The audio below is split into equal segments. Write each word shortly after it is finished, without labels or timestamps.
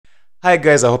Hi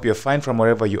guys, I hope you're fine from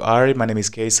wherever you are. My name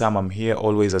is Sam. I'm here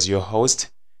always as your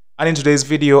host. And in today's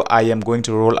video, I am going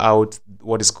to roll out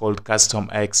what is called Custom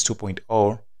X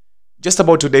 2.0. Just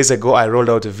about 2 days ago, I rolled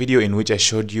out a video in which I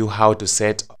showed you how to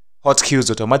set hot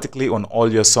cues automatically on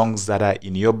all your songs that are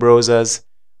in your browsers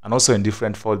and also in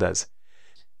different folders.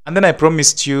 And then I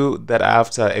promised you that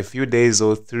after a few days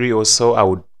or 3 or so, I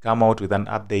would come out with an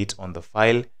update on the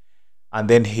file. And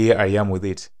then here I am with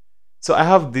it. So I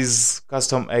have this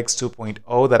Custom X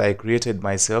 2.0 that I created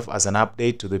myself as an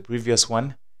update to the previous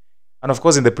one. And of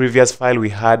course, in the previous file, we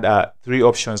had 3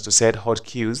 options to set hot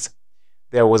cues.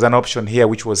 There was an option here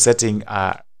which was setting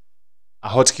a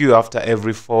hot cue after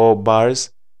every 4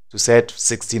 bars to set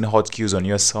 16 hot cues on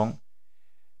your song.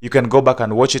 You can go back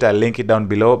and watch it. I'll link it down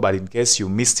below, but in case you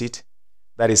missed it,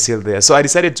 that is still there. So I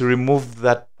decided to remove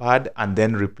that pad and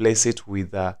then replace it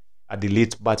with a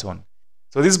delete button.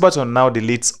 So this button now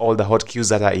deletes all the hot cues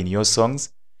that are in your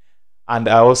songs. And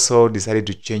I also decided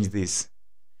to change this.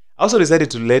 I also decided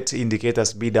to let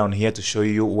indicators be down here to show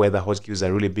you where the hot cues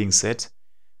are really being set.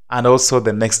 And also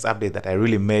the next update that I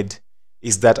really made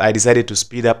is that I decided to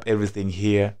speed up everything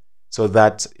here so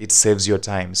that it saves your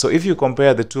time. So if you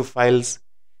compare the 2 files,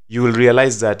 you will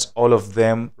realize that all of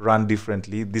them run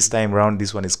differently. This time around,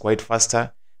 this one is quite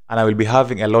faster. And I will be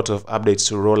having a lot of updates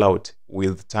to roll out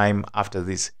with time after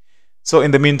this. So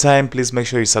in the meantime, please make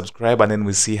sure you subscribe and then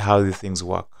we'll see how the things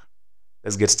work.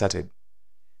 Let's get started.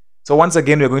 So once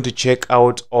again, we're going to check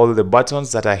out all the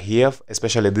buttons that are here,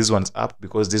 especially these ones up,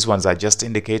 because these ones are just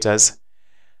indicators.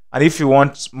 And if you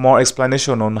want more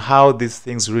explanation on how these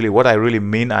things really, what I really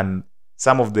mean, and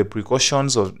some of the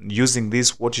precautions of using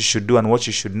this, what you should do and what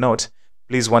you should not,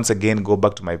 please once again go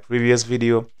back to my previous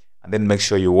video and then make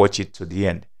sure you watch it to the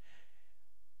end.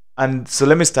 And so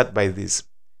let me start by this.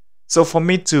 So for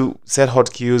me to set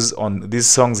hot cues on these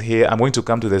songs here, I'm going to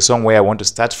come to the song where I want to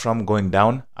start from going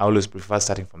down. I always prefer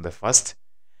starting from the first.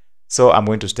 So I'm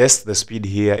going to test the speed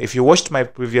here. If you watched my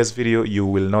previous video, you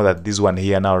will know that this one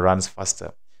here now runs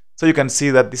faster. So you can see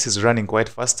that this is running quite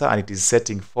faster and it is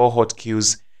setting 4 hot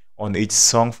cues on each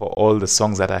song for all the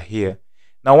songs that are here.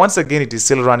 Now once again, it is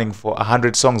still running for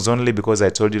 100 songs only because I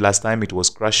told you last time it was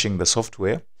crashing the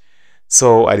software.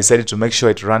 So I decided to make sure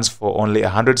it runs for only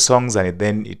 100 songs and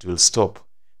then it will stop.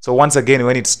 So once again,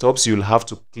 when it stops, you'll have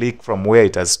to click from where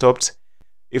it has stopped.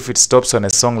 If it stops on a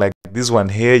song like this one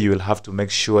here, you will have to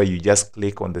make sure you just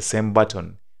click on the same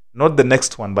button. Not the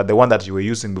next one, but the one that you were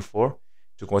using before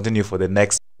to continue for the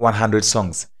next 100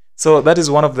 songs. So that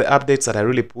is one of the updates that I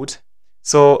really put.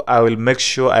 So I will make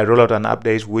sure I roll out an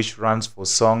update which runs for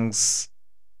songs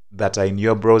that are in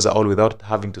your browser all without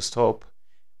having to stop.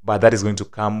 But that is going to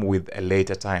come with a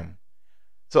later time.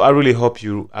 So I really hope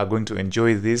you are going to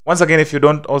enjoy this. Once again, if you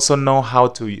don't also know how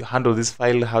to handle this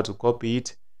file, how to copy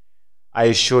it,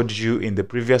 I showed you in the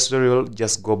previous tutorial.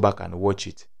 Just go back and watch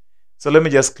it. So let me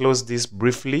just close this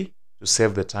briefly to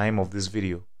save the time of this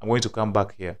video. I'm going to come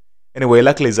back here. Anyway,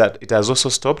 luckily is that it has also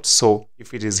stopped. So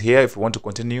if it is here, if you want to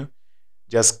continue,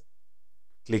 just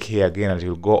click here again and it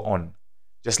will go on.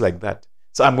 Just like that.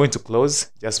 So I'm going to close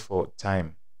just for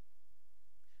time.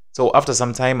 So after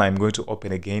some time, I'm going to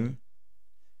open again.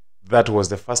 That was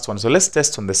the first one. So let's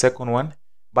test on the second one.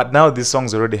 But now these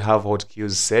songs already have hot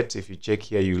cues set. If you check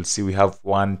here, you'll see we have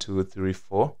 1, 2, 3,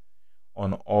 4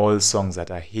 on all songs that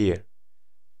are here.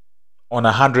 On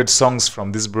 100 songs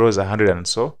from this browser, 100 and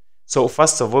so. So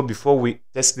first of all, before we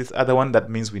test this other one, that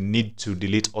means we need to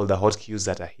delete all the hot cues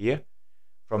that are here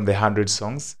from the 100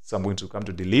 songs. So I'm going to come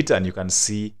to delete and you can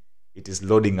see it is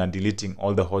loading and deleting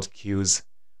all the hot cues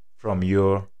from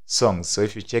your songs. So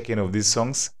if you check any of these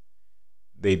songs,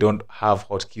 they don't have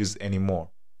hot cues anymore.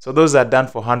 So those are done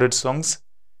for 100 songs.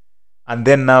 And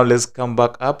then now let's come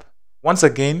back up. Once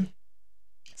again,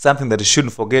 something that you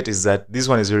shouldn't forget is that this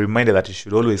one is a reminder that you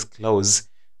should always close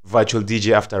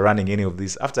VirtualDj after running any of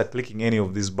these. After clicking any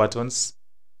of these buttons,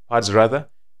 pads rather,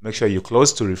 make sure you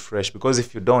close to refresh, because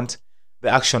if you don't, the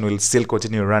action will still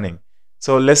continue running.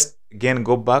 So let's again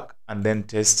go back and then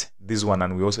test this one,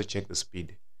 and we also check the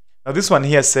speed. Now this one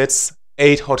here sets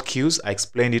 8 hot cues. I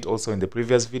explained it also in the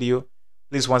previous video.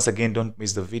 Please once again don't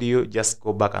miss the video. Just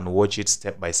go back and watch it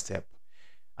step by step.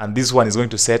 And this one is going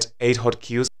to set 8 hot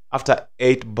cues after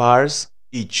 8 bars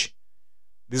each.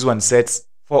 This one sets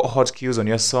 4 hot cues on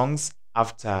your songs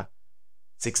after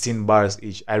 16 bars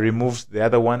each. I removed the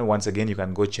other one. Once again, you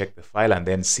can go check the file and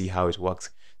then see how it works.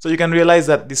 So you can realize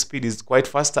that this speed is quite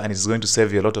faster and it's going to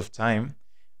save you a lot of time.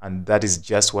 And that is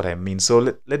just what I mean. So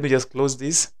let me just close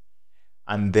this.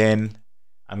 And then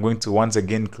I'm going to once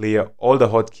again clear all the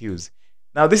hot cues.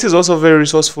 Now this is also very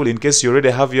resourceful in case you already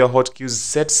have your hot cues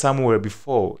set somewhere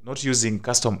before, not using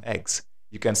Custom X.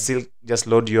 you can still just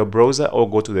load your browser or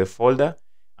go to the folder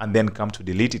and then come to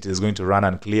delete. It is going to run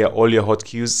and clear all your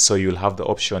hotkeys, so you'll have the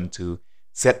option to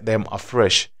set them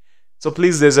afresh. So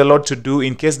please, there's a lot to do.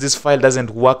 In case this file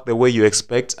doesn't work the way you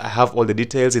expect, I have all the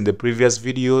details in the previous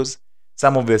videos,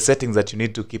 some of the settings that you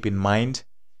need to keep in mind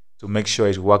to make sure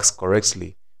it works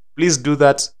correctly. Please do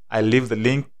that. I leave the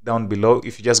link down below.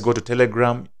 If you just go to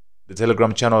Telegram, the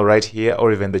Telegram channel right here,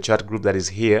 or even the chat group that is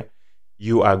here,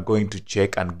 you are going to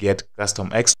check and get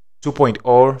Custom X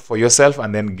 2.0 for yourself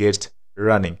and then get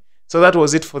running. So that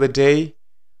was it for the day.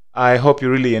 I hope you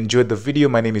really enjoyed the video.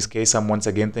 My name is K-Sam. Once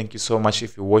again, thank you so much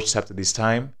if you watched up to this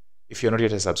time. If you're not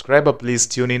yet a subscriber, please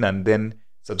tune in and then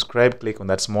subscribe. Click on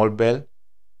that small bell.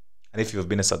 And if you've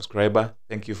been a subscriber,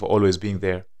 thank you for always being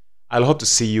there. I'll hope to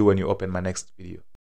see you when you open my next video.